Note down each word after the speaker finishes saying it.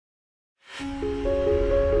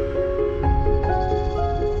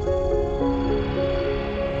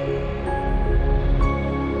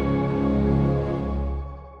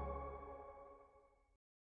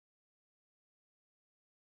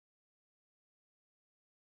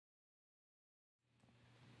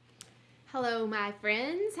Hello my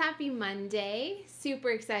friends, happy Monday.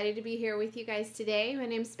 Super excited to be here with you guys today. My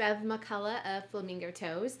name's Bev McCullough of Flamingo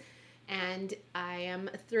Toes, and I am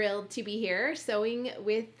thrilled to be here sewing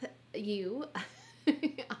with you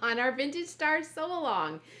on our Vintage Stars Sew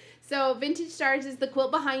Along. So Vintage Stars is the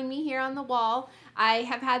quilt behind me here on the wall. I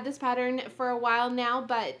have had this pattern for a while now,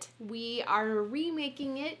 but we are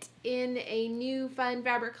remaking it in a new fun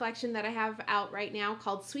fabric collection that I have out right now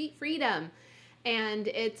called Sweet Freedom. And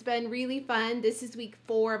it's been really fun. This is week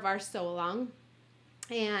 4 of our sew along,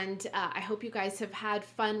 and I hope you guys have had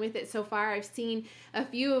fun with it so far. I've seen a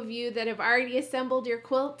few of you that have already assembled your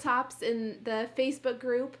quilt tops in the Facebook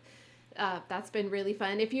group. That's been really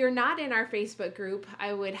fun. If you're not in our Facebook group,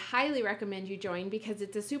 I would highly recommend you join because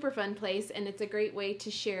it's a super fun place and it's a great way to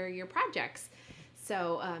share your projects.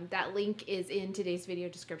 So that link is in today's video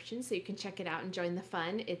description, so you can check it out and join the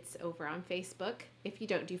fun. It's over on Facebook. If you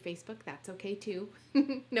don't do Facebook, that's okay too.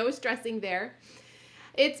 No stressing there.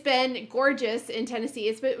 It's been gorgeous in Tennessee.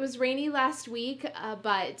 It was rainy last week,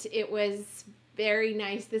 but it was very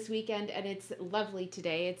nice this weekend, and it's lovely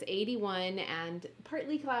today. It's 81 and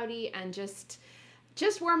partly cloudy and just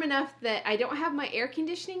warm enough that I don't have my air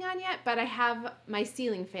conditioning on yet, but I have my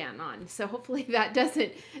ceiling fan on. So hopefully that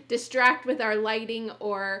doesn't distract with our lighting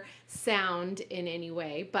or sound in any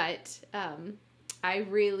way. But I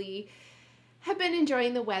really have been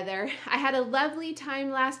enjoying the weather. I had a lovely time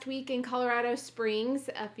last week in Colorado Springs.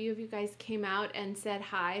 A few of you guys came out and said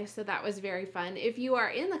hi, so that was very fun. If you are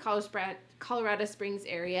in the Colorado Springs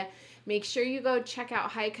area, make sure you go check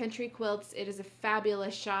out High Country Quilts. It is a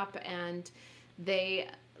fabulous shop, and they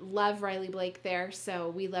love Riley Blake there, so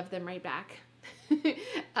we love them right back.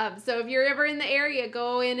 So if you're ever in the area,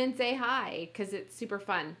 go in and say hi because it's super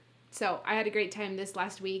fun. So I had a great time this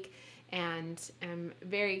last week, and I'm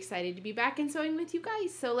very excited to be back and sewing with you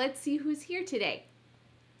guys. So let's see who's here today.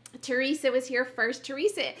 Teresa was here first.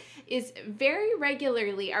 Teresa is very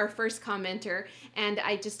regularly our first commenter, and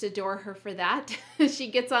I just adore her for that.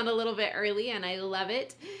 She gets on a little bit early, and I love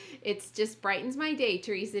it. It's just brightens my day,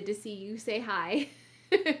 Teresa, to see you say hi.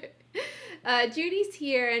 Judy's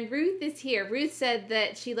here, and Ruth is here. Ruth said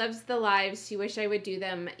that she loves the lives. She wished I would do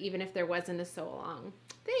them even if there wasn't a sew along.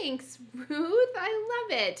 Thanks, Ruth. I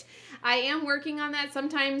love it. I am working on that.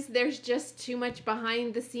 Sometimes there's just too much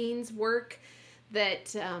behind the scenes work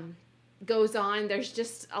that goes on. There's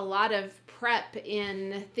just a lot of prep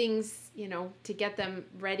in things, you know, to get them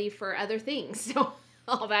ready for other things. So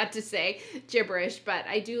all that to say, gibberish, but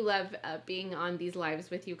I do love being on these lives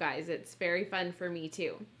with you guys. It's very fun for me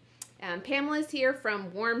too. Pamela's here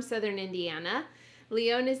from warm southern Indiana.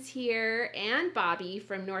 Leona's here, and Bobby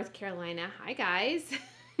from North Carolina. Hi guys.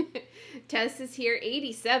 Tess is here,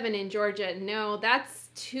 87 in Georgia. No, that's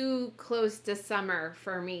too close to summer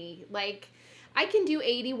for me. Like, I can do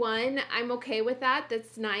 81. I'm okay with that.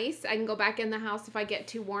 That's nice. I can go back in the house if I get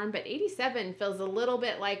too warm, but 87 feels a little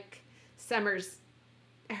bit like summer's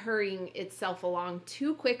hurrying itself along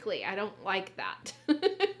too quickly. I don't like that.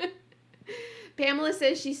 Pamela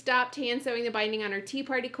says she stopped hand sewing the binding on her tea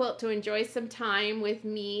party quilt to enjoy some time with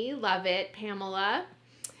me. Love it, Pamela.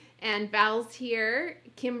 And Val's here.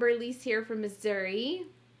 Kimberly's here from Missouri.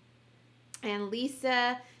 And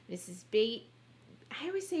Lisa, Mrs. Bate. I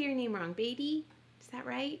always say your name wrong. Beatty? Is that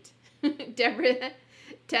right? Deborah,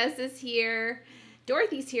 Tess is here.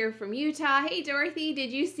 Dorothy's here from Utah. Hey, Dorothy,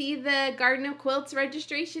 did you see the Garden of Quilts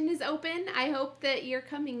registration is open? I hope that you're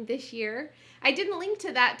coming this year. I didn't link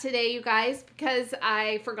to that today, you guys, because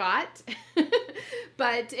I forgot.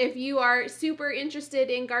 But if you are super interested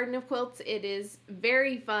in Garden of Quilts, it is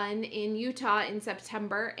very fun in Utah in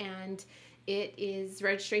September, and it is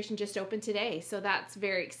registration just opened today. So that's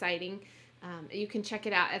very exciting. You can check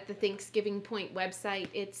it out at the Thanksgiving Point website.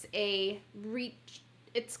 It's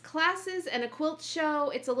classes and a quilt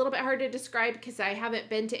show. It's a little bit hard to describe because I haven't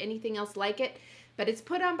been to anything else like it, but it's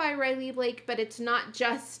put on by Riley Blake, but it's not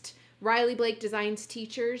just Riley Blake Designs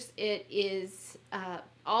teachers. It is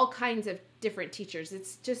all kinds of different teachers.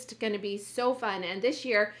 It's just going to be so fun. And this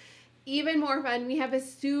year, even more fun, we have a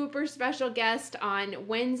super special guest on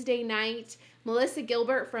Wednesday night. Melissa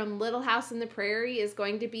Gilbert from Little House on the Prairie is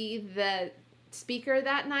going to be the speaker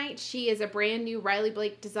that night. She is a brand new Riley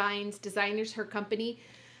Blake Designers, her company,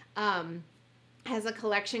 has a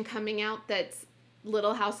collection coming out that's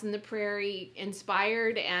Little House on the Prairie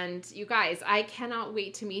inspired, and you guys, I cannot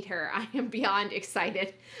wait to meet her. I am beyond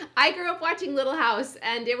excited. I grew up watching Little House,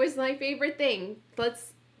 and it was my favorite thing.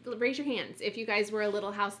 Let's raise your hands if you guys were a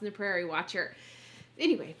Little House on the Prairie watcher.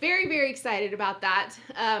 Anyway, very, very excited about that.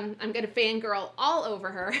 I'm going to fangirl all over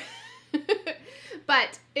her.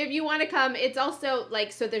 But if you want to come, it's also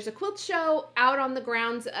like, so there's a quilt show out on the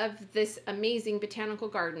grounds of this amazing botanical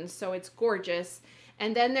garden. So it's gorgeous.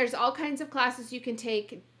 And then there's all kinds of classes you can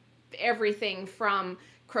take, everything from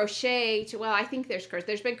crochet to, well, I think there's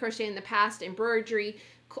been crochet in the past, embroidery,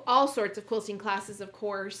 all sorts of quilting classes, of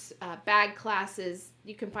course, bag classes.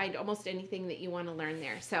 You can find almost anything that you want to learn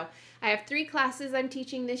there. So I have 3 classes I'm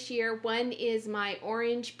teaching this year. One is my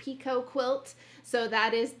orange picot quilt. So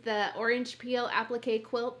that is the orange peel applique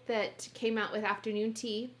quilt that came out with afternoon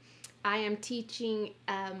tea. I am teaching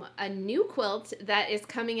a new quilt that is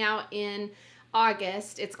coming out in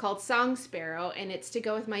August. It's called Song Sparrow, and it's to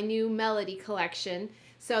go with my new Melody collection.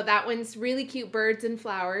 So that one's really cute, birds and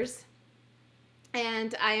flowers.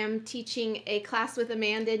 And I am teaching a class with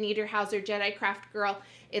Amanda Niederhauser, Jedi Craft Girl.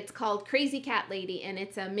 It's called Crazy Cat Lady, and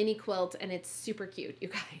it's a mini quilt, and it's super cute, you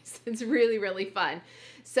guys. It's really, really fun.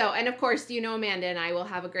 So, and of course, you know Amanda and I will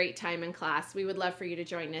have a great time in class. We would love for you to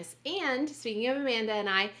join us. And speaking of Amanda and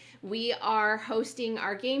I, we are hosting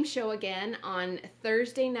our game show again on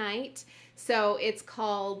Thursday night. So it's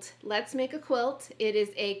called Let's Make a Quilt. It is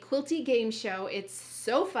a quilty game show. It's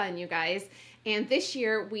so fun, you guys. And this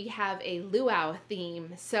year we have a luau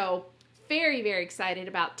theme. So very, very excited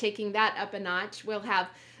about taking that up a notch. We'll have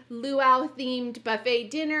luau themed buffet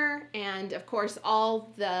dinner, and of course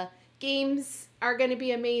all the games are going to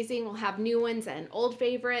be amazing. We'll have new ones and old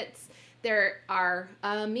favorites. There are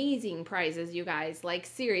amazing prizes, you guys, like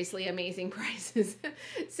seriously amazing prizes.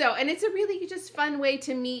 So, and it's a really just fun way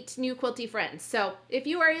to meet new quilty friends. So if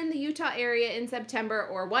you are in the Utah area in September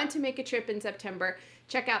or want to make a trip in September,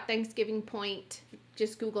 check out Thanksgiving Point.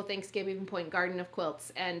 Just Google Thanksgiving Point Garden of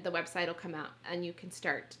Quilts and the website will come out and you can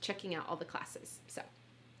start checking out all the classes. So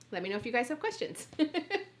let me know if you guys have questions.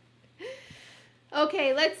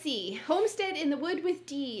 Okay, let's see. Homestead in the Wood with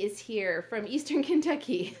D is here from Eastern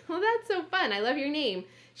Kentucky. Well, that's so fun. I love your name.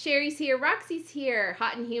 Sherry's here. Roxy's here.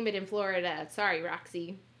 Hot and humid in Florida. Sorry,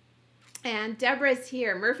 Roxy. And Deborah's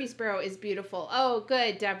here. Murfreesboro is beautiful. Oh,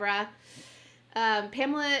 good, Deborah.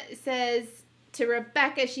 Pamela says to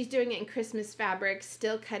Rebecca, she's doing it in Christmas fabric,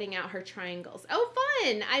 still cutting out her triangles. Oh,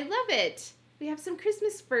 fun. I love it. We have some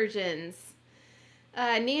Christmas versions.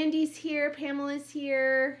 Nandy's here. Pamela's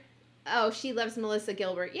here. Oh, she loves Melissa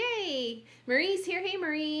Gilbert. Yay! Marie's here. Hey,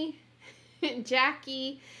 Marie.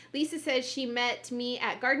 Jackie. Lisa says she met me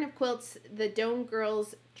at Garden of Quilts, the Doan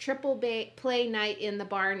Girls Triple Play Night in the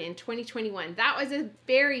Barn in 2021. That was a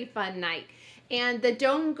very fun night. And the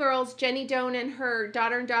Doan Girls, Jenny Doan and her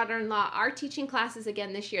daughter and daughter-in-law, are teaching classes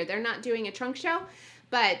again this year. They're not doing a trunk show,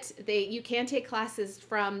 but you can take classes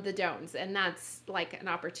from the Doans, and that's like an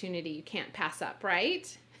opportunity you can't pass up,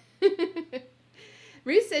 right?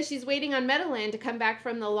 Ruth says she's waiting on Meadowland to come back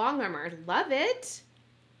from the long armor. Love it.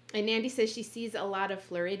 And Nandy says she sees a lot of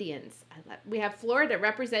Floridians. We have Florida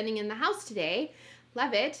representing in the house today.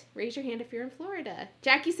 Love it. Raise your hand if you're in Florida.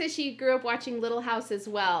 Jackie says she grew up watching Little House as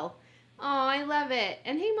well. Oh, I love it.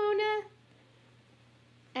 And hey, Mona.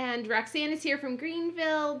 And Roxanne is here from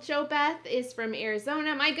Greenville. Jo Beth is from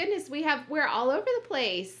Arizona. My goodness, we're all over the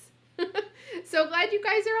place. So glad you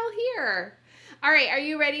guys are all here. All right, are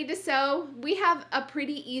you ready to sew? We have a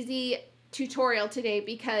pretty easy tutorial today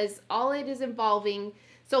because all it is involving,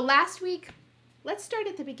 so last week, let's start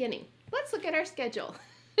at the beginning. Let's look at our schedule.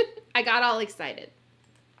 I got all excited.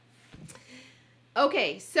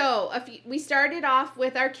 Okay, so we started off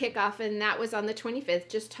with our kickoff, and that was on the 25th,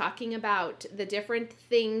 just talking about the different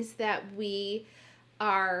things that we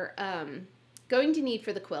are going to need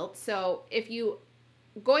for the quilt. So if you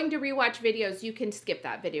going to rewatch videos, you can skip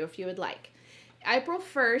that video if you would like. April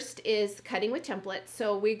 1st is cutting with templates.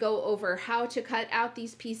 So we go over how to cut out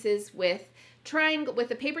these pieces with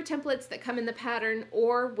the paper templates that come in the pattern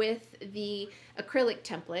or with the acrylic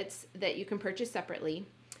templates that you can purchase separately.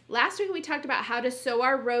 Last week we talked about how to sew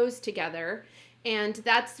our rows together, and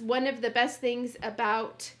that's one of the best things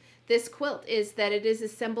about this quilt is that it is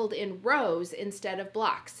assembled in rows instead of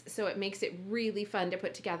blocks. So it makes it really fun to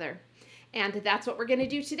put together. And that's what we're going to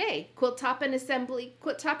do today. Quilt top assembly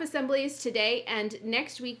is today, and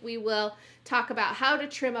next week we will talk about how to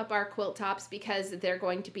trim up our quilt tops because they're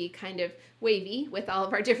going to be kind of wavy with all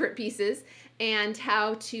of our different pieces, and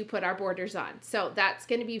how to put our borders on. So that's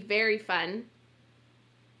going to be very fun.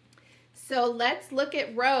 So let's look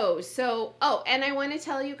at rows. So, oh, and I want to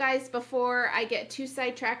tell you guys before I get too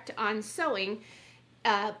sidetracked on sewing,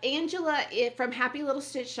 Angela from Happy Little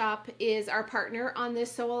Stitch Shop is our partner on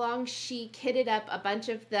this sew along. She kitted up a bunch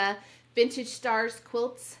of the Vintage Stars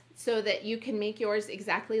quilts so that you can make yours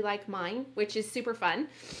exactly like mine, which is super fun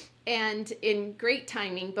and in great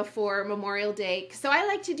timing before Memorial Day. So I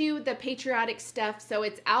like to do the patriotic stuff so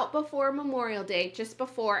it's out before Memorial Day, just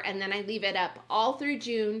before, and then I leave it up all through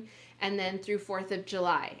June and then through 4th of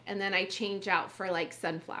July. And then I change out for like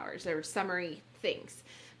sunflowers or summery things.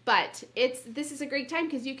 But this is a great time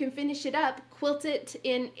because you can finish it up, quilt it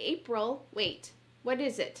in April. Wait, what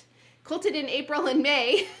is it? Quilt it in April and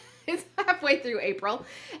May. It's halfway through April.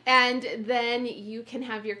 And then you can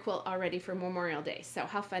have your quilt all ready for Memorial Day. So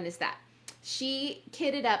how fun is that? She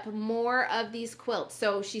kitted up more of these quilts.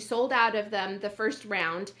 So she sold out of them the first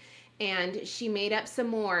round and she made up some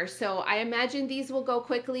more. So I imagine these will go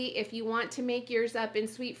quickly. If you want to make yours up in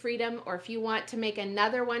Sweet Freedom, or if you want to make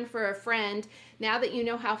another one for a friend, now that you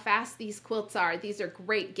know how fast these quilts are, these are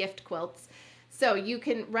great gift quilts. So you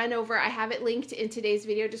can run over, I have it linked in today's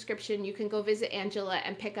video description. You can go visit Angela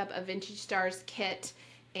and pick up a Vintage Stars kit,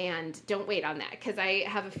 and don't wait on that because I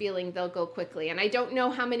have a feeling they'll go quickly. And I don't know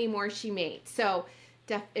how many more she made. So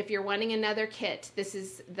if you're wanting another kit, this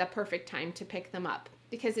is the perfect time to pick them up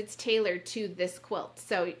because it's tailored to this quilt.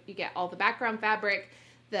 So you get all the background fabric,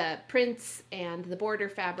 the prints, and the border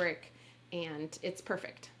fabric, and it's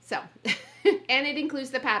perfect. So, and it includes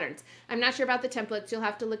the patterns. I'm not sure about the templates. You'll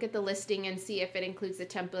have to look at the listing and see if it includes the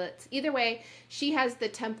templates. Either way, she has the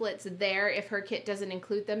templates there if her kit doesn't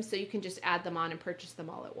include them, so you can just add them on and purchase them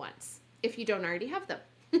all at once if you don't already have them.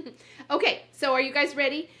 Okay, so are you guys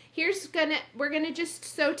ready? We're gonna just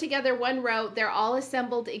sew together one row. They're all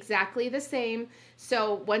assembled exactly the same.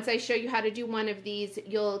 So once I show you how to do one of these,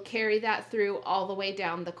 you'll carry that through all the way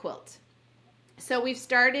down the quilt. So we've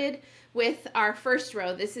started with our first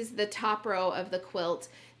row. This is the top row of the quilt.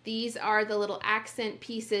 These are the little accent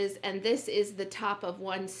pieces, and this is the top of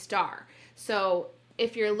one star. So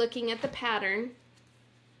if you're looking at the pattern,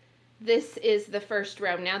 this is the first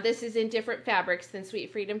row. Now this is in different fabrics than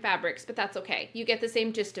Sweet Freedom fabrics, but that's okay. You get the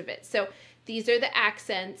same gist of it. So these are the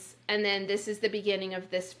accents, and then this is the beginning of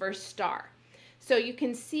this first star. So you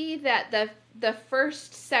can see that the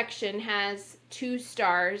first section has 2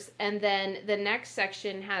 stars, and then the next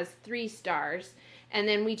section has 3 stars, and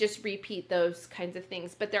then we just repeat those kinds of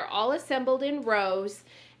things. But they're all assembled in rows,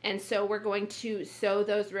 and so we're going to sew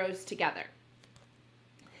those rows together.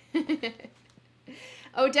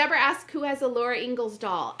 Oh, Deborah asked who has a Laura Ingalls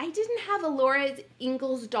doll. I didn't have a Laura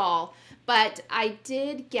Ingalls doll, but I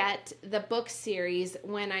did get the book series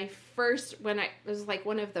when it was like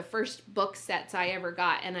one of the first book sets I ever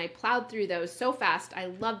got, and I plowed through those so fast. I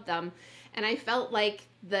loved them, and I felt like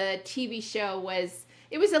the TV show was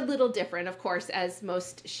a little different, of course, as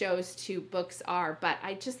most shows to books are, but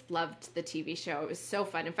I just loved the TV show. It was so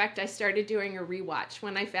fun. In fact, I started doing a rewatch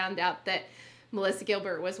when I found out that Melissa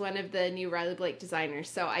Gilbert was one of the new Riley Blake designers.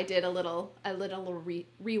 So I did a little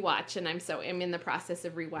rewatch, and I'm in the process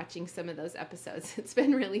of rewatching some of those episodes. It's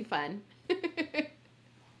been really fun.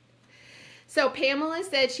 So Pamela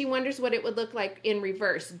said she wonders what it would look like in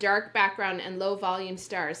reverse, dark background and low volume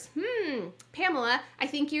stars. Pamela, I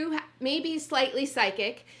think you may be slightly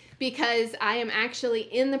psychic because I am actually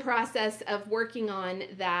in the process of working on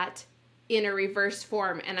that in a reverse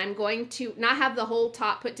form, and I'm going to not have the whole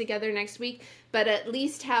top put together next week, but at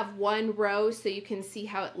least have one row so you can see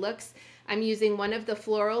how it looks. I'm using one of the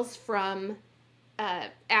florals from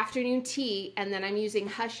Afternoon Tea, and then I'm using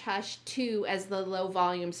Hush Hush 2 as the low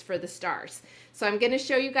volumes for the stars. So I'm going to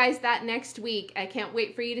show you guys that next week. I can't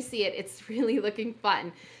wait for you to see it. It's really looking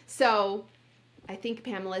fun. So I think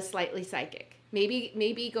Pamela is slightly psychic.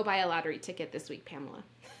 Maybe go buy a lottery ticket this week, Pamela.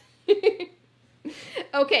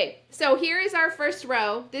 Okay, so here is our first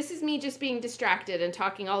row. This is me just being distracted and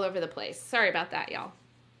talking all over the place. Sorry about that, y'all.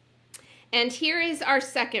 And here is our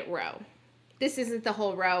second row. This isn't the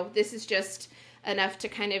whole row. This is just enough to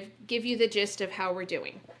kind of give you the gist of how we're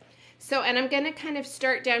doing. So, and I'm going to kind of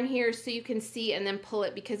start down here so you can see and then pull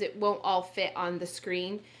it because it won't all fit on the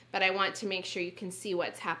screen, but I want to make sure you can see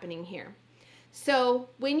what's happening here. So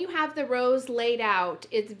when you have the rows laid out,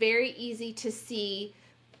 it's very easy to see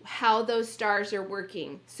how those stars are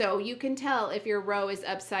working. So you can tell if your row is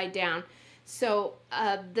upside down. So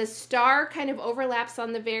the star kind of overlaps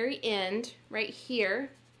on the very end right here.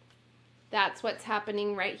 That's what's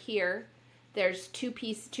happening right here. There's two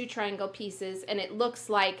triangle pieces, and it looks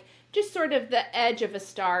like just sort of the edge of a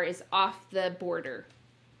star is off the border.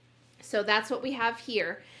 So that's what we have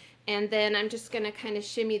here. And then I'm just going to kind of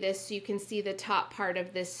shimmy this so you can see the top part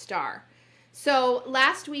of this star. So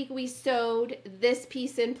last week we sewed this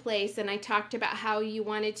piece in place, and I talked about how you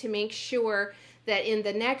wanted to make sure that in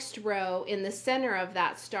the next row, in the center of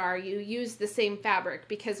that star, you use the same fabric,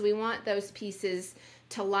 because we want those pieces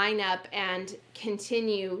to line up and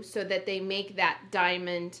continue so that they make that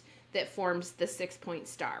diamond that forms the 6-point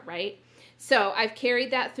star, right? So I've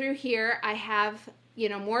carried that through here. I have, you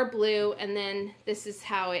know, more blue, and then this is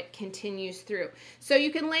how it continues through. So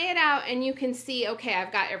you can lay it out and you can see, okay,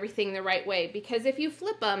 I've got everything the right way, because if you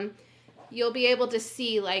flip them, you'll be able to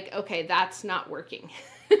see like, okay, that's not working.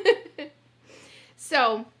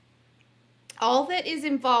 So all that is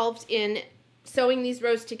involved in sewing these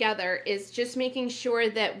rows together is just making sure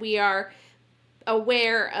that we are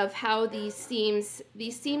aware of how these seams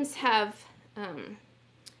have,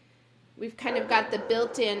 we've kind of got the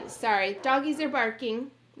built-in, sorry, doggies are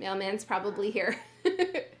barking, mailman's probably here.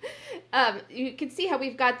 You can see how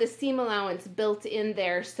we've got the seam allowance built in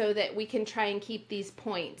there so that we can try and keep these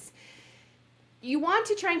points. You want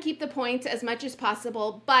to try and keep the points as much as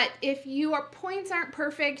possible, but if your points aren't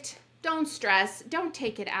perfect, don't stress, don't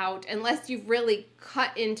take it out unless you've really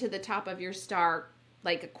cut into the top of your star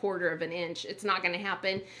like 1/4 of an inch. It's not going to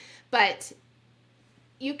happen, but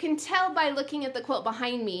you can tell by looking at the quilt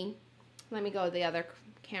behind me. Let me go to the other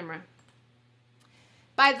camera.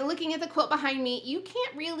 By looking at the quilt behind me, you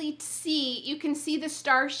can't really see, you can see the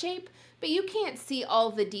star shape, but you can't see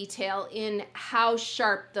all the detail in how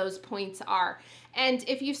sharp those points are. And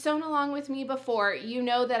if you've sewn along with me before, you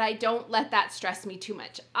know that I don't let that stress me too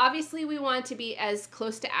much. Obviously, we want to be as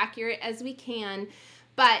close to accurate as we can,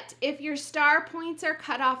 but if your star points are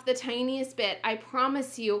cut off the tiniest bit, I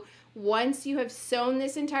promise you, once you have sewn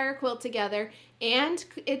this entire quilt together and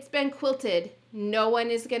it's been quilted, no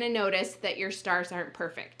one is going to notice that your stars aren't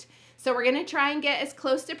perfect. So we're going to try and get as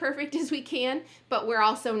close to perfect as we can, but we're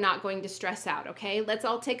also not going to stress out, okay? Let's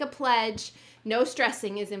all take a pledge. No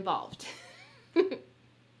stressing is involved.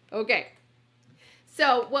 Okay.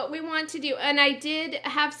 So what we want to do, and I did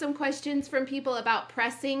have some questions from people about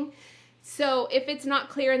pressing. So if it's not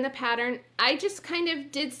clear in the pattern, I just kind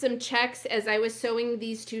of did some checks as I was sewing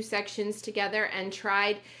these two sections together and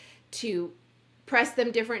tried to press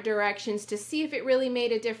them different directions to see if it really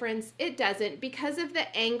made a difference. It doesn't, because of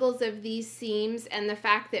the angles of these seams and the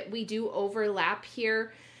fact that we do overlap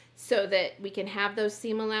here so that we can have those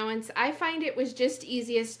seam allowance. I find it was just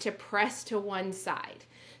easiest to press to one side.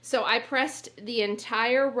 So I pressed the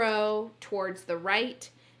entire row towards the right,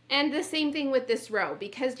 and the same thing with this row,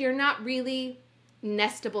 because you're not really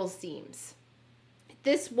nestable seams.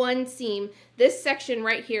 This one seam, this section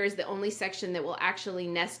right here is the only section that will actually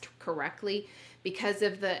nest correctly because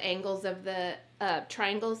of the angles of the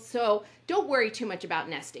triangles. So don't worry too much about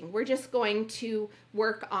nesting. We're just going to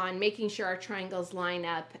work on making sure our triangles line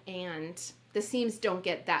up and the seams don't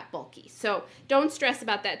get that bulky. So don't stress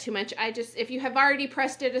about that too much. If you have already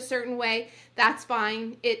pressed it a certain way, that's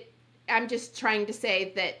fine. I'm just trying to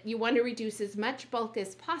say that you want to reduce as much bulk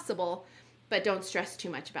as possible, but don't stress too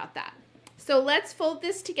much about that. So let's fold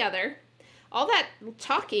this together. All that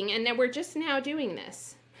talking, and then we're just now doing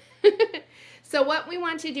this. So what we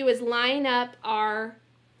want to do is line up our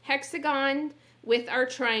hexagon with our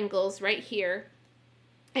triangles right here.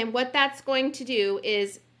 And what that's going to do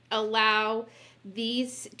is allow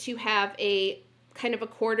these to have a kind of a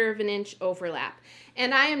 1/4 of an inch overlap.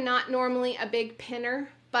 And I am not normally a big pinner,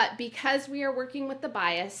 but because we are working with the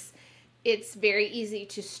bias, it's very easy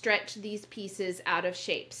to stretch these pieces out of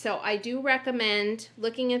shape. So I do recommend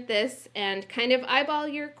looking at this and kind of eyeball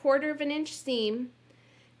your 1/4 of an inch seam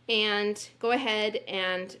and go ahead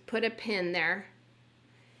and put a pin there.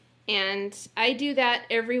 And I do that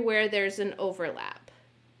everywhere there's an overlap.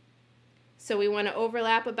 So we want to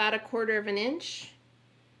overlap about a 1/4 of an inch.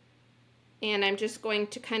 And I'm just going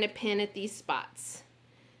to kind of pin at these spots.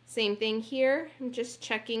 Same thing here. I'm just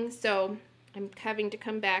checking. So I'm having to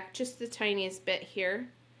come back just the tiniest bit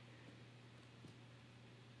here.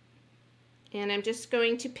 And I'm just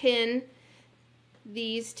going to pin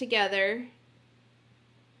these together.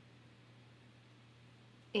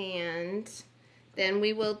 And then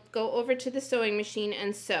we will go over to the sewing machine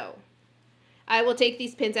and sew. I will take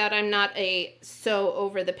these pins out. I'm not a sew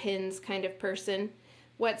over the pins kind of person.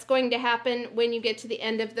 What's going to happen when you get to the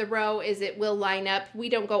end of the row is it will line up. We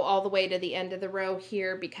don't go all the way to the end of the row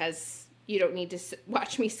here because you don't need to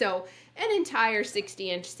watch me sew an entire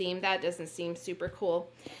 60-inch seam. That doesn't seem super cool.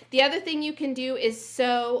 The other thing you can do is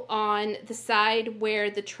sew on the side where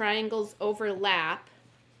the triangles overlap.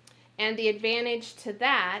 And the advantage to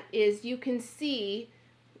that is you can see,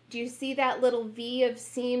 do you see that little V of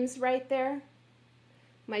seams right there?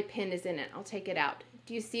 My pin is in it. I'll take it out.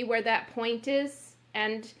 Do you see where that point is?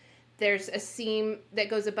 And there's a seam that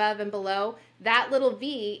goes above and below. That little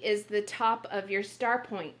V is the top of your star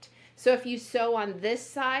point. So if you sew on this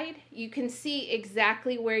side, you can see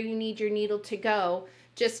exactly where you need your needle to go,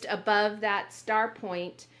 just above that star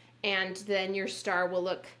point, and then your star will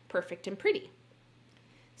look perfect and pretty.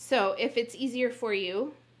 So if it's easier for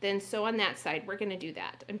you, then sew on that side. We're gonna do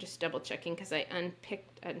that. I'm just double checking because I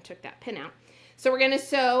untook that pin out. So we're gonna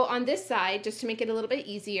sew on this side just to make it a little bit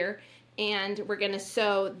easier, and we're gonna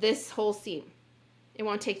sew this whole seam. It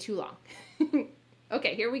won't take too long.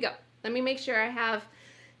 Okay, here we go. Let me make sure I have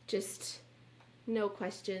just no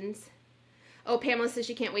questions. Oh, Pamela says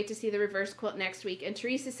she can't wait to see the reverse quilt next week. And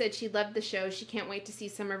Teresa said she loved the show. She can't wait to see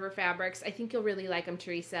some of her fabrics. I think you'll really like them,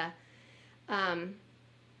 Teresa. And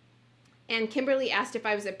Kimberly asked if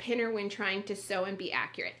I was a pinner when trying to sew and be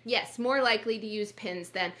accurate. Yes, more likely to use pins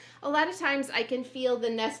then. A lot of times I can feel the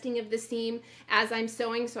nesting of the seam as I'm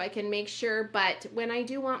sewing, so I can make sure, but when I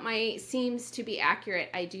do want my seams to be accurate,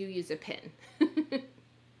 I do use a pin.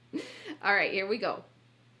 All right, here we go.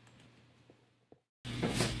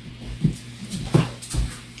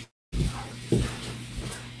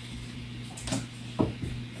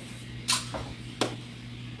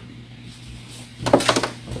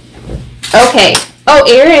 Okay. Oh,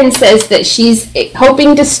 Erin says that she's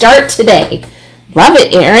hoping to start today. Love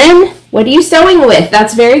it, Erin. What are you sewing with?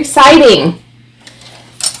 That's very exciting.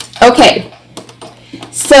 Okay.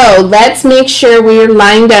 So let's make sure we're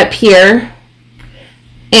lined up here.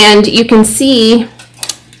 And you can see,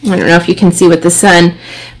 I don't know if you can see with the sun,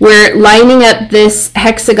 we're lining up this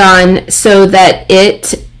hexagon so that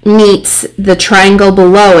it meets the triangle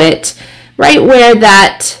below it, right where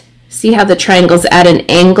that, see how the triangle's at an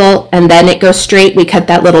angle and then it goes straight? We cut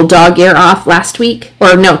that little dog ear off last week,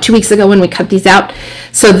 or no, 2 weeks ago when we cut these out.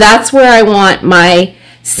 So that's where I want my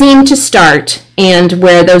seam to start and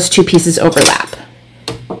where those two pieces overlap.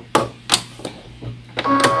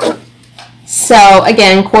 So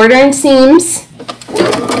again, 1/4 inch seams,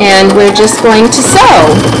 and we're just going to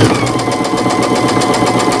sew.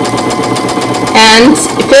 And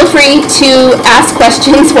feel free to ask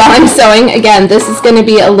questions while I'm sewing. Again, this is going to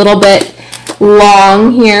be a little bit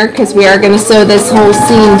long here because we are going to sew this whole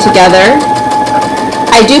seam together.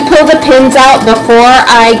 I do pull the pins out before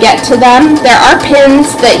I get to them. There are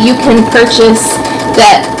pins that you can purchase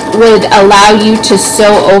that would allow you to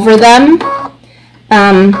sew over them,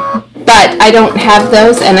 but I don't have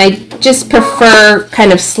those, and I just prefer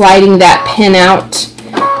kind of sliding that pin out.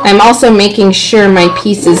 I'm also making sure my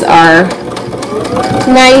pieces are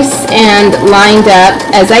nice and lined up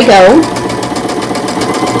as I go.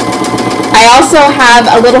 I also have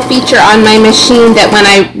a little feature on my machine that when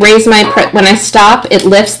I raise when I stop, it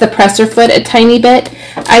lifts the presser foot a tiny bit.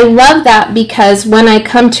 I love that because when I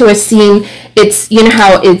come to a seam, it's, you know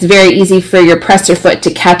how it's very easy for your presser foot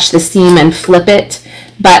to catch the seam and flip it.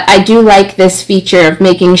 But I do like this feature of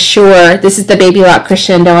making sure, this is the Baby Lock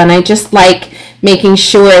Crescendo, and I just like making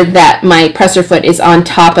sure that my presser foot is on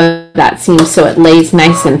top of that seam so it lays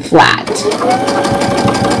nice and flat.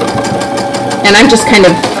 And I'm just kind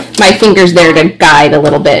of, my finger's there to guide a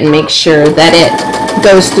little bit and make sure that it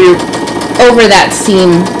goes through over that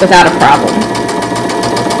seam without a problem.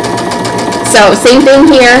 So same thing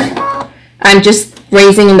here. I'm just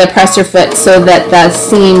raising the presser foot so that the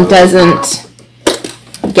seam doesn't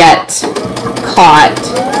get caught.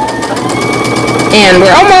 And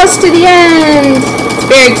we're almost to the end. It's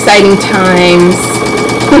very exciting times.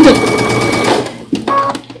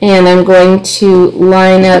 And I'm going to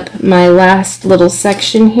line up my last little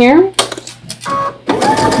section here.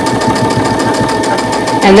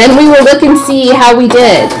 And then we will look and see how we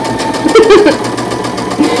did.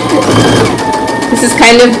 This is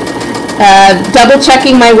kind of double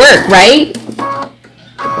checking my work, right?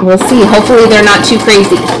 We'll see. Hopefully they're not too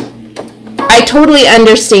crazy. I totally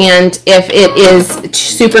understand if it is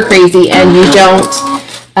super crazy and you don't,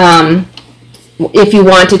 if you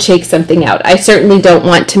want to take something out. I certainly don't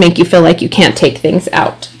want to make you feel like you can't take things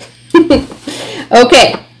out.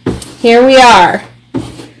 Okay, here we are.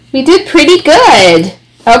 We did pretty good.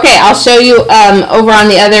 Okay, I'll show you over on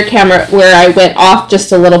the other camera where I went off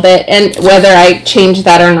just a little bit, and whether I change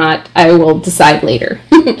that or not, I will decide later.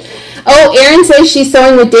 Oh, Erin says she's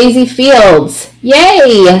sewing with Daisy Fields.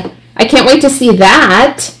 Yay! I can't wait to see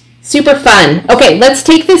that. Super fun. Okay, let's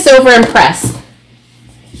take this over and press.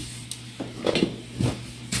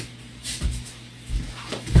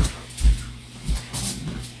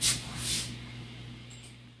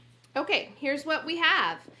 Okay, here's what we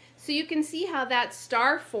have. So you can see how that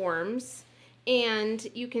star forms, and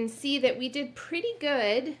you can see that we did pretty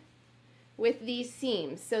good with these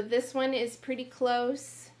seams. So this one is pretty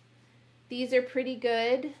close. These are pretty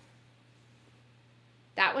good.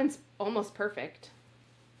 That one's almost perfect.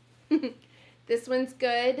 This one's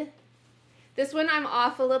good. This one I'm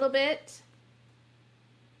off a little bit,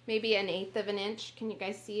 maybe 1/8 of an inch. Can you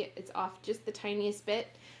guys see it? It's off just the tiniest bit.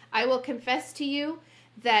 I will confess to you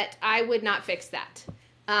that I would not fix that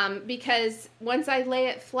because once I lay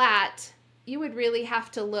it flat, you would really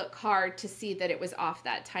have to look hard to see that it was off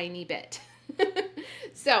that tiny bit.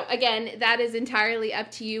 So again, that is entirely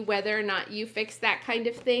up to you whether or not you fix that kind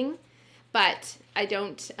of thing, but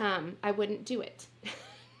I wouldn't do it.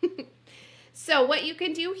 So what you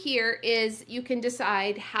can do here is you can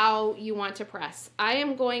decide how you want to press. I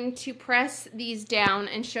am going to press these down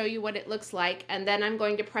and show you what it looks like, and then I'm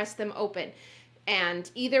going to press them open.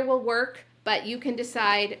 And either will work, but you can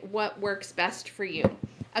decide what works best for you.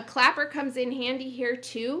 A clapper comes in handy here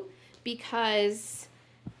too, because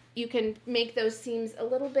you can make those seams a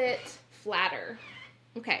little bit flatter.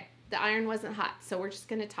 Okay, the iron wasn't hot, so we're just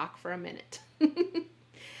gonna talk for a minute.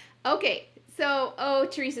 Okay, so, oh,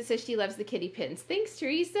 Teresa says she loves the kitty pins. Thanks,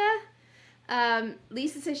 Teresa.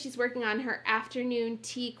 Lisa says she's working on her afternoon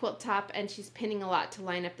tea quilt top and she's pinning a lot to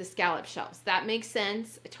line up the scallop shelves. That makes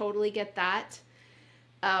sense. I totally get that.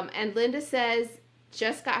 And Linda says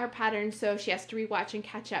just got her pattern, so she has to rewatch and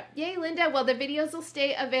catch up. Yay, Linda. Well, the videos will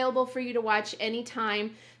stay available for you to watch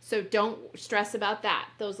anytime, so don't stress about that.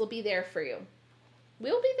 Those will be there for you.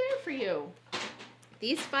 We'll be there for you.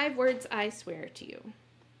 These 5 words, I swear to you.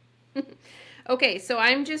 Okay, so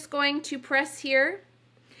I'm just going to press here.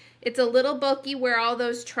 It's a little bulky where all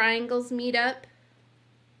those triangles meet up.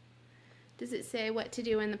 Does it say what to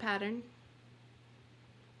do in the pattern?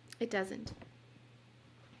 It doesn't.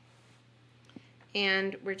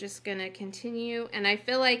 And we're just going to continue. And I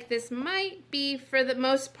feel like this might be, for the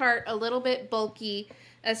most part, a little bit bulky,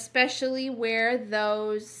 especially where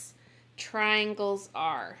those triangles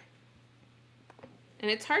are. And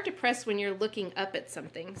it's hard to press when you're looking up at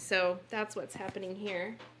something, so that's what's happening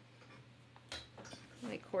here.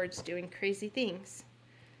 My cord's doing crazy things.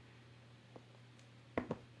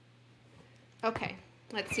 Okay,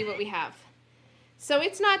 let's see what we have. So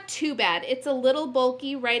it's not too bad. It's a little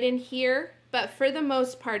bulky right in here, but for the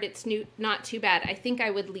most part, it's not too bad. I think I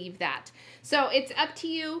would leave that. So it's up to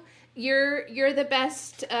you. You're the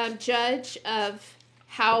best judge of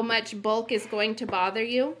how much bulk is going to bother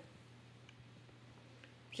you.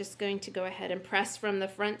 Just going to go ahead and press from the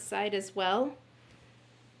front side as well,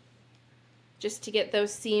 just to get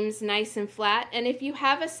those seams nice and flat. And if you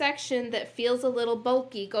have a section that feels a little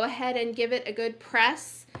bulky, go ahead and give it a good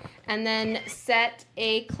press and then set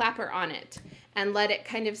a clapper on it and let it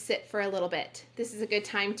kind of sit for a little bit. This is a good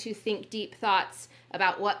time to think deep thoughts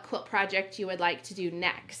about what quilt project you would like to do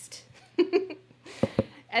next.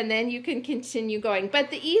 And then you can continue going. But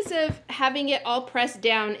the ease of having it all pressed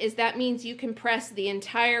down is that means you can press the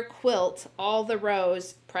entire quilt, all the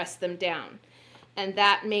rows, press them down. And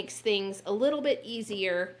that makes things a little bit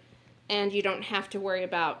easier, and you don't have to worry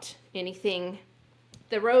about anything.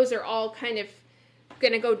 The rows are all kind of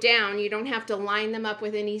going to go down. You don't have to line them up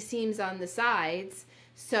with any seams on the sides,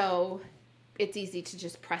 so it's easy to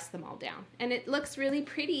just press them all down. And it looks really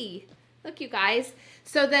pretty. Look, you guys.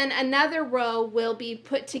 So then another row will be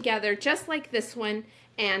put together just like this one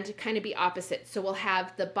and kind of be opposite. So we'll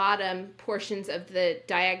have the bottom portions of the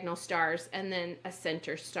diagonal stars and then a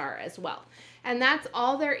center star as well. And that's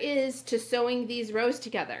all there is to sewing these rows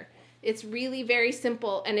together. It's really very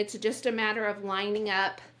simple, and it's just a matter of lining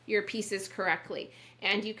up your pieces correctly.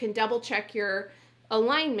 And you can double check your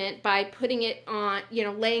alignment by putting it on,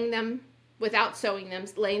 laying them without sewing them,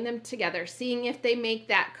 laying them together, seeing if they make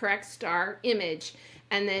that correct star image,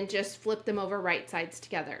 and then just flip them over right sides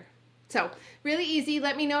together. So really easy.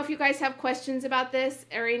 Let me know if you guys have questions about this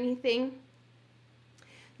or anything.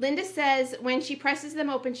 Linda says when she presses them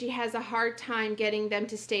open, she has a hard time getting them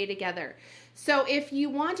to stay together. So if you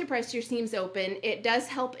want to press your seams open, it does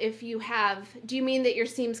help if you have, do you mean that your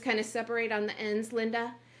seams kind of separate on the ends,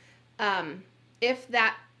 Linda? Let's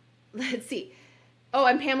see. Oh,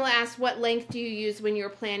 and Pamela asked, what length do you use when you're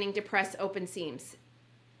planning to press open seams?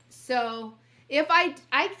 So if I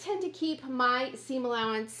tend to keep my seam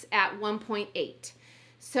allowance at 1.8.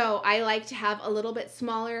 So I like to have a little bit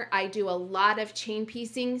smaller. I do a lot of chain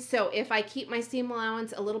piecing. So if I keep my seam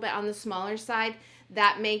allowance a little bit on the smaller side,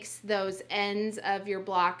 that makes those ends of your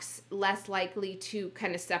blocks less likely to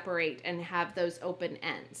kind of separate and have those open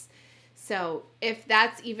ends. So if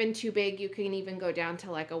that's even too big, you can even go down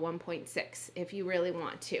to like a 1.6 if you really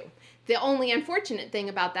want to. The only unfortunate thing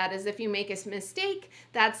about that is if you make a mistake,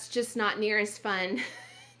 that's just not near as fun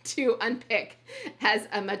to unpick as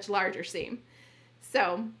a much larger seam.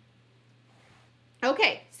 So,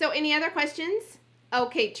 okay, so any other questions?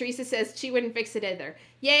 Okay, Teresa says she wouldn't fix it either.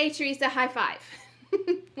 Yay, Teresa, high five.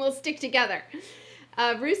 We'll stick together.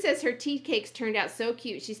 Ruth says her tea cakes turned out so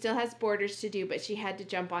cute. She still has borders to do, but she had to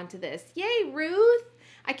jump onto this. Yay, Ruth!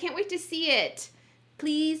 I can't wait to see it.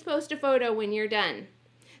 Please post a photo when you're done.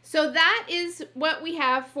 So that is what we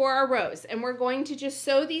have for our rows. And we're going to just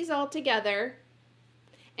sew these all together.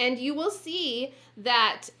 And you will see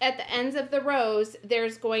that at the ends of the rows,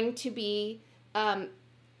 there's going to be, the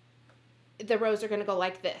rows are going to go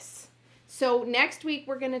like this. So next week,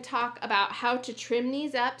 we're going to talk about how to trim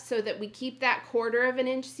these up so that we keep that 1/4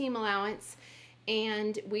 inch seam allowance.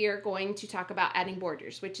 And we are going to talk about adding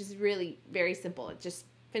borders, which is really very simple. It just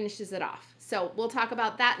finishes it off. So we'll talk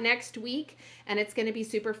about that next week, and it's going to be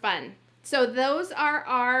super fun. So those are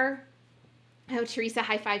our, oh, Teresa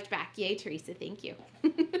high-fived back. Yay, Teresa, thank you.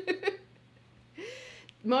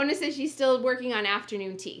 Mona says she's still working on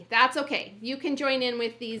afternoon tea. That's okay. You can join in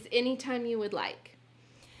with these anytime you would like.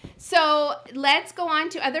 So let's go on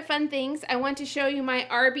to other fun things. I want to show you my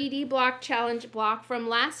RBD block challenge block from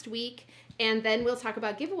last week, and then we'll talk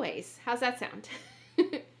about giveaways. How's that sound?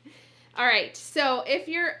 All right, so if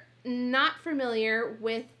you're not familiar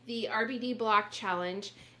with the RBD block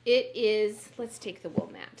challenge, it is, let's take the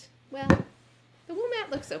wool mat. Well, the wool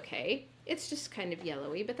mat looks okay. It's just kind of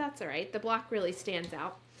yellowy, but that's all right. The block really stands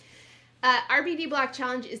out. RBD Block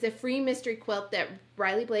Challenge is a free mystery quilt that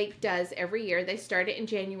Riley Blake does every year. They start it in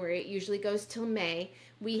January. It usually goes till May.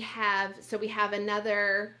 We have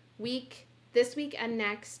another week, this week and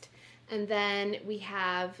next, and then we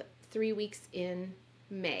have 3 weeks in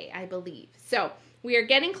May, I believe. So we are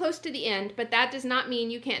getting close to the end, but that does not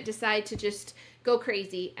mean you can't decide to just go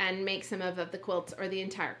crazy and make some of the quilts or the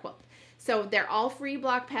entire quilt. So they're all free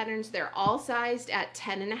block patterns. They're all sized at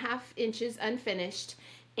 10.5 inches unfinished,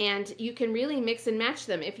 and you can really mix and match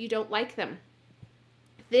them if you don't like them.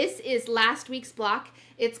 This is last week's block.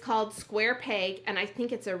 It's called Square Peg, and I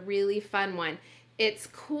think it's a really fun one. It's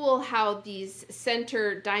cool how these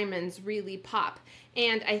center diamonds really pop,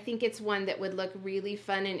 and I think it's one that would look really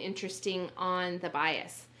fun and interesting on the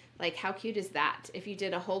bias. Like, how cute is that? If you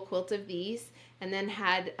did a whole quilt of these and then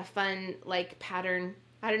had a fun, like, pattern,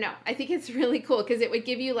 I don't know. I think it's really cool because it would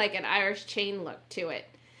give you like an Irish chain look to it.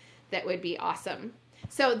 That would be awesome.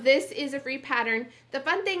 So this is a free pattern. The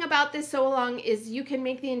fun thing about this sew along is you can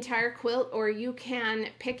make the entire quilt, or you can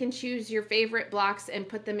pick and choose your favorite blocks and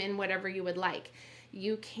put them in whatever you would like.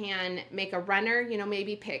 You can make a runner, you know,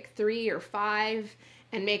 maybe pick 3 or 5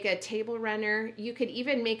 and make a table runner. You could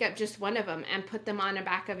even make up just one of them and put them on the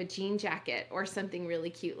back of a jean jacket or something really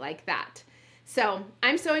cute like that. So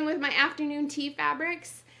I'm sewing with my afternoon tea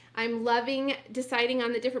fabrics. I'm loving deciding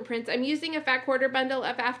on the different prints. I'm using a fat quarter bundle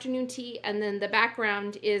of afternoon tea, and then the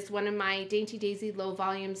background is one of my Dainty Daisy low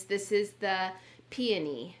volumes. This is the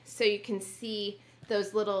peony, so you can see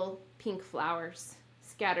those little pink flowers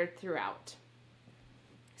scattered throughout.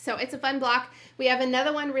 So it's a fun block. We have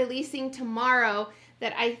another one releasing tomorrow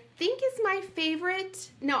that I think is my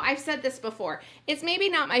favorite. No, I've said this before. It's maybe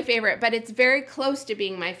not my favorite, but it's very close to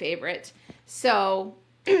being my favorite. So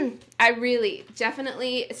I really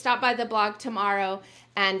definitely stop by the blog tomorrow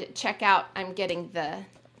and check out, I'm getting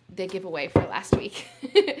the giveaway for last week.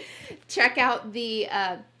 Check out the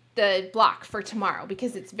block for tomorrow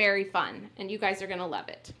because it's very fun and you guys are going to love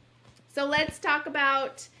it. So let's talk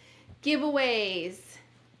about giveaways.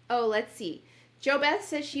 Oh, let's see. Jo Beth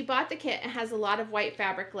says she bought the kit and has a lot of white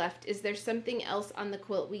fabric left. Is there something else on the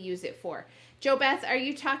quilt we use it for? Jo Beth, are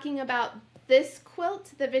you talking about this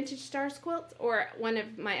quilt, the Vintage Stars quilt, or one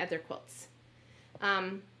of my other quilts?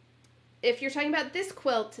 If you're talking about this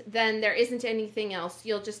quilt, then there isn't anything else.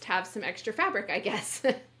 You'll just have some extra fabric, I guess.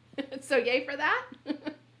 So yay for that.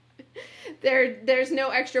 There's no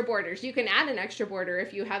extra borders. You can add an extra border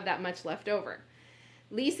if you have that much left over.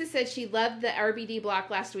 Lisa said she loved the RBD block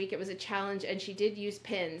last week. It was a challenge, and she did use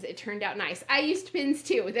pins. It turned out nice. I used pins,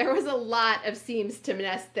 too. There was a lot of seams to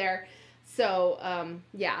nest there. So,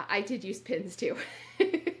 yeah, I did use pins, too.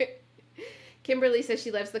 Kimberly says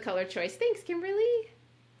she loves the color choice. Thanks, Kimberly.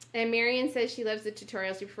 And Marion says she loves the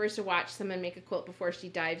tutorials. She prefers to watch someone make a quilt before she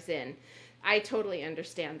dives in. I totally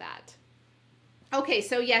understand that. Okay,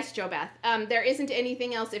 so yes, Jo Beth, there isn't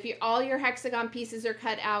anything else. If all your hexagon pieces are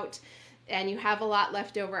cut out and you have a lot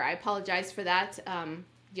left over, I apologize for that.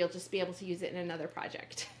 You'll just be able to use it in another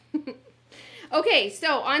project. Okay,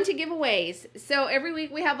 so on to giveaways. So every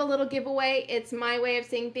week we have a little giveaway. It's my way of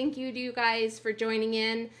saying thank you to you guys for joining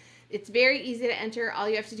in. It's very easy to enter. All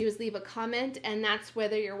you have to do is leave a comment, and that's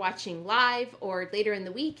whether you're watching live or later in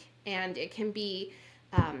the week, and it can be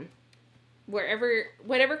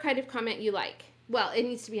whatever kind of comment you like. Well, it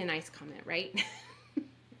needs to be a nice comment, right?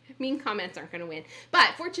 Mean comments aren't going to win.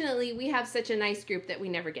 But fortunately, we have such a nice group that we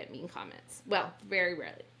never get mean comments. Well, very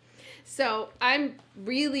rarely. So I'm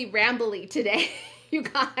really rambly today, you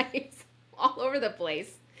guys, all over the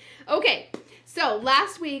place. Okay, so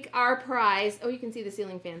last week our prize, oh, you can see the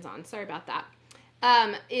ceiling fans on, sorry about that,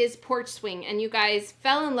 is Porch Swing. And you guys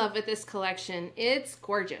fell in love with this collection. It's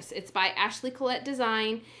gorgeous. It's by Ashley Collette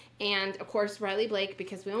Design and, of course, Riley Blake,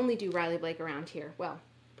 because we only do Riley Blake around here. Well,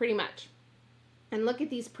 pretty much. And look at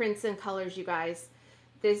these prints and colors, you guys.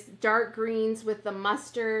 This dark greens with the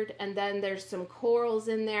mustard, and then there's some corals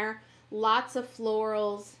in there. Lots of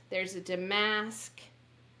florals. There's a damask.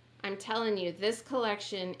 I'm telling you, this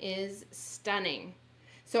collection is stunning.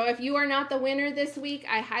 So if you are not the winner this week,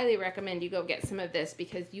 I highly recommend you go get some of this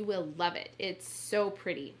because you will love it. It's so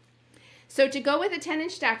pretty. So to go with a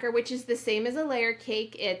 10-inch stacker, which is the same as a layer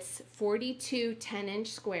cake, it's 42 10-inch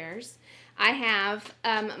squares. I have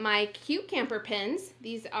my cute camper pins.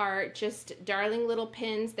 These are just darling little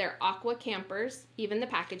pins. They're aqua campers. Even the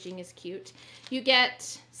packaging is cute. You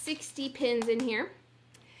get 60 pins in here.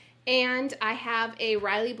 And I have a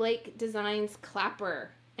Riley Blake Designs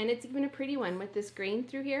clapper. And it's even a pretty one with this grain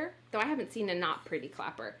through here, though I haven't seen a not pretty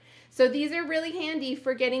clapper. So these are really handy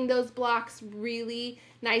for getting those blocks really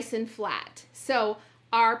nice and flat. So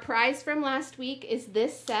our prize from last week is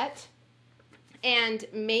this set. And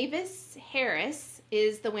Mavis Harris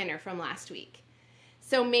is the winner from last week.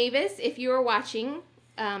 So Mavis, if you are watching,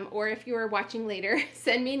 or if you are watching later,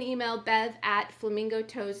 send me an email,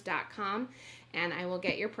 bev@flamingotoes.com, and I will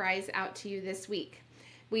get your prize out to you this week.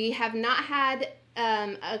 We have not had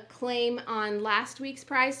a claim on last week's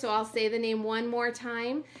prize, so I'll say the name one more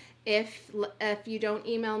time. If you don't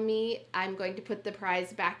email me, I'm going to put the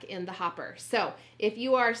prize back in the hopper. So if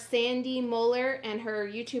you are Sandy Moeller, and her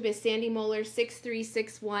YouTube is Sandy Moeller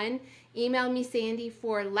 6361, email me, Sandy,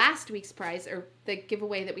 for last week's prize, or the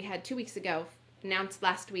giveaway that we had 2 weeks ago, announced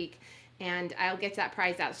last week, and I'll get that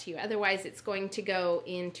prize out to you. Otherwise, it's going to go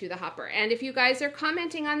into the hopper. And if you guys are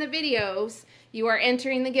commenting on the videos, you are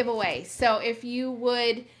entering the giveaway. So if you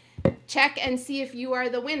would check and see if you are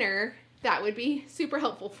the winner, that would be super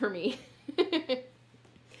helpful for me.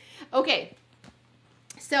 Okay,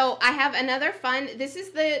 so I have another fun, this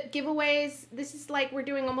is the giveaways. This is like we're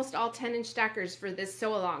doing almost all 10-inch stackers for this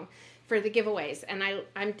sew along for the giveaways, and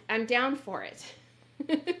I'm down for it.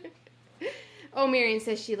 Oh, Marion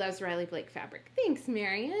says she loves Riley Blake fabric. Thanks,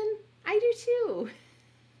 Marion. I do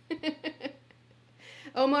too.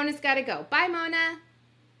 Oh, Mona's got to go. Bye, Mona.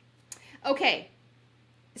 Okay.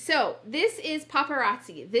 So this is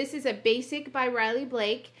Paparazzi. This is a basic by Riley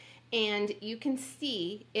Blake, and you can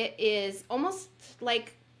see it is almost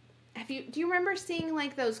like, do you remember seeing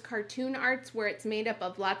like those cartoon arts where it's made up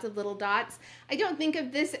of lots of little dots? I don't think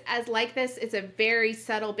of this as like this. It's a very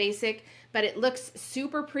subtle basic, but it looks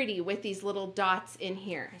super pretty with these little dots in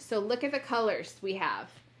here. So look at the colors we have.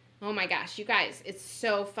 Oh my gosh, you guys, it's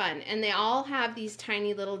so fun. And they all have these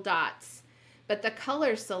tiny little dots. But the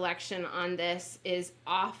color selection on this is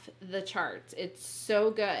off the charts. It's so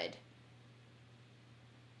good.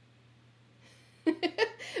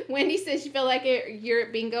 Wendy says you feel like you're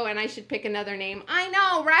at bingo and I should pick another name. I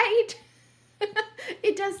know, right?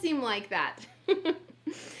 It does seem like that.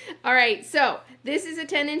 All right, so this is a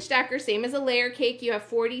 10-inch stacker, same as a layer cake. You have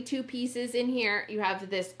 42 pieces in here. You have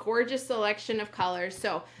this gorgeous selection of colors.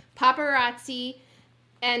 So Paparazzi.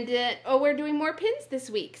 And, oh, we're doing more pins this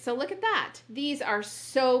week. So look at that. These are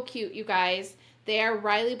so cute, you guys. They are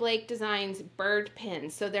Riley Blake Designs bird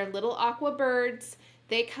pins. So they're little aqua birds.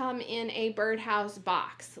 They come in a birdhouse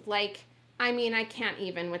box. Like, I mean, I can't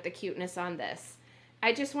even with the cuteness on this.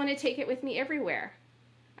 I just want to take it with me everywhere.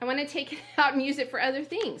 I want to take it out and use it for other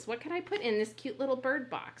things. What can I put in this cute little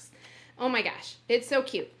bird box? Oh my gosh, it's so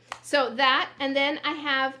cute. So that, and then I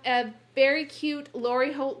have a very cute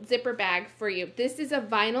Lori Holt zipper bag for you. This is a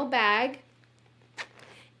vinyl bag,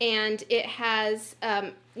 and it has,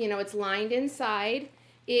 you know, it's lined inside.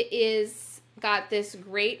 It is got this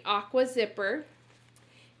great aqua zipper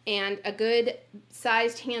and a good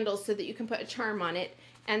sized handle so that you can put a charm on it.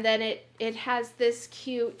 And then it has this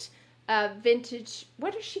cute vintage,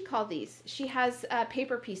 what does she call these? She has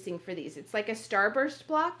paper piecing for these. It's like a starburst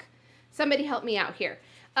block. Somebody help me out here.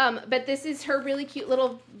 But this is her really cute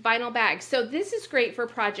little vinyl bag. So this is great for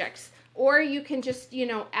projects. Or you can just, you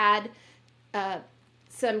know, add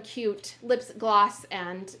some cute lip gloss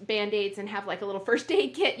and Band-Aids and have like a little first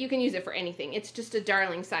aid kit. You can use it for anything. It's just a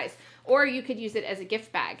darling size. Or you could use it as a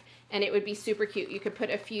gift bag and it would be super cute. You could put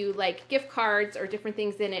a few like gift cards or different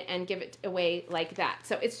things in it and give it away like that.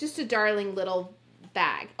 So it's just a darling little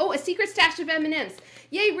bag. Oh, a secret stash of M&Ms.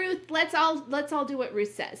 Yay, Ruth. Let's all do what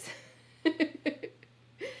Ruth says.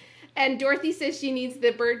 And Dorothy says she needs the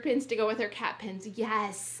bird pins to go with her cat pins.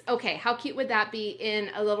 Yes. Okay, how cute would that be in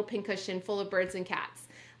a little pincushion full of birds and cats?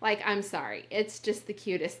 Like, I'm sorry. It's just the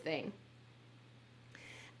cutest thing.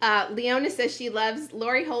 Leona says she loves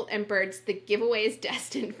Lori Holt and birds. The giveaway is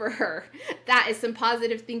destined for her. That is some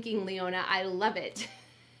positive thinking, Leona. I love it.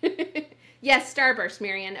 Yes, Starburst,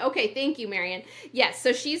 Marian. Okay, thank you, Marian. Yes,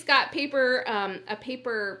 so she's got paper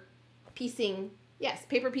piecing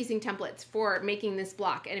templates for making this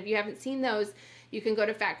block. And if you haven't seen those, you can go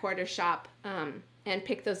to Fat Quarter Shop and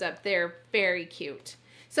pick those up. They're very cute.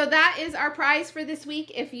 So that is our prize for this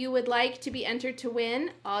week. If you would like to be entered to win,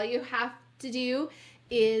 all you have to do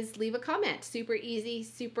is leave a comment. Super easy,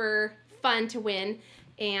 super fun to win.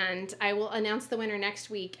 And I will announce the winner next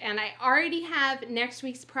week. And I already have next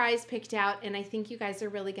week's prize picked out, and I think you guys are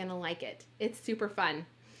really gonna like it. It's super fun.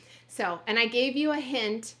 So, and I gave you a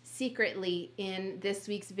hint secretly in this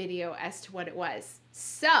week's video as to what it was.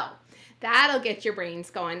 So, that'll get your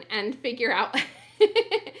brains going and figure out,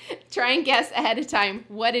 try and guess ahead of time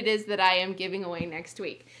what it is that I am giving away next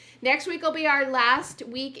week. Next week will be our last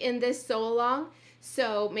week in this sew along.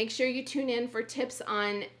 So make sure you tune in for tips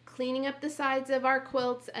on cleaning up the sides of our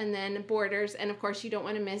quilts and then borders. And of course, you don't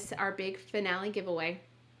want to miss our big finale giveaway.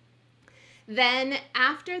 Then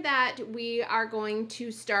after that, we are going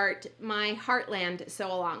to start my Heartland sew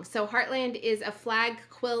along. So Heartland is a flag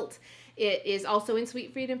quilt. It is also in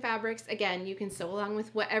Sweet Freedom Fabrics. Again, you can sew along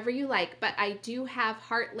with whatever you like, but I do have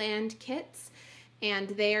Heartland kits, and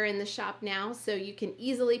they are in the shop now, so you can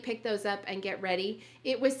easily pick those up and get ready.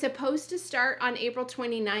 It was supposed to start on April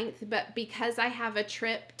 29th, but because I have a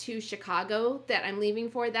trip to Chicago that I'm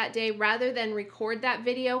leaving for that day, rather than record that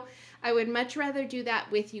video, I would much rather do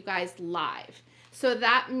that with you guys live. So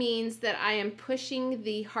that means that I am pushing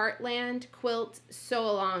the Heartland quilt sew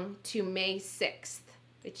along to May 6th,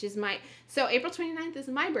 which is so April 29th is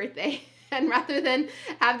my birthday. And rather than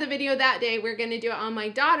have the video that day, we're going to do it on my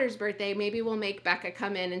daughter's birthday. Maybe we'll make Becca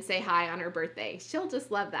come in and say hi on her birthday. She'll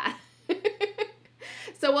just love that.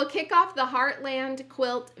 So we'll kick off the Heartland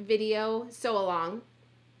quilt video sew along.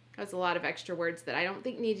 That's a lot of extra words that I don't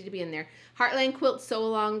think needed to be in there. Heartland quilt sew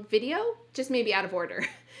along video, just maybe out of order,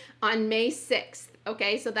 on May 6th.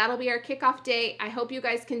 Okay, so that'll be our kickoff day. I hope you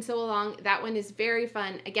guys can sew along. That one is very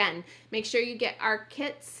fun. Again, make sure you get our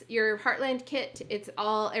kits, your Heartland kit. It's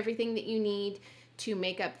everything that you need to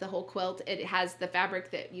make up the whole quilt. It has the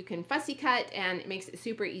fabric that you can fussy cut, and it makes it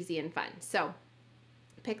super easy and fun. So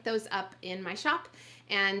pick those up in my shop,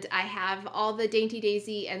 and I have all the Dainty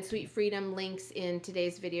Daisy and Sweet Freedom links in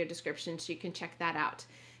today's video description, so you can check that out.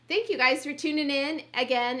 Thank you guys for tuning in.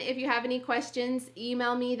 Again, if you have any questions,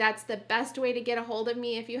 email me. That's the best way to get a hold of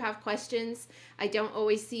me if you have questions. I don't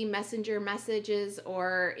always see messenger messages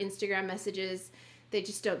or Instagram messages. They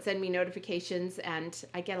just don't send me notifications, and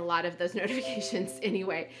I get a lot of those notifications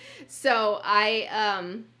anyway. So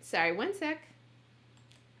sorry, one sec.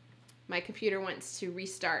 My computer wants to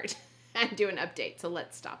restart and do an update, so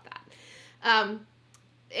let's stop that.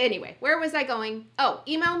 Anyway, where was I going? Oh,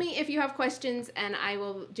 email me if you have questions, and I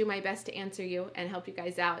will do my best to answer you and help you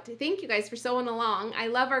guys out. Thank you guys for sewing along. I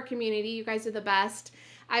love our community. You guys are the best.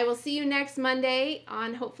 I will see you next Monday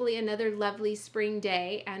on hopefully another lovely spring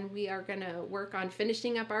day, and we are going to work on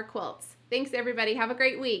finishing up our quilts. Thanks, everybody. Have a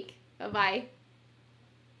great week. Bye-bye.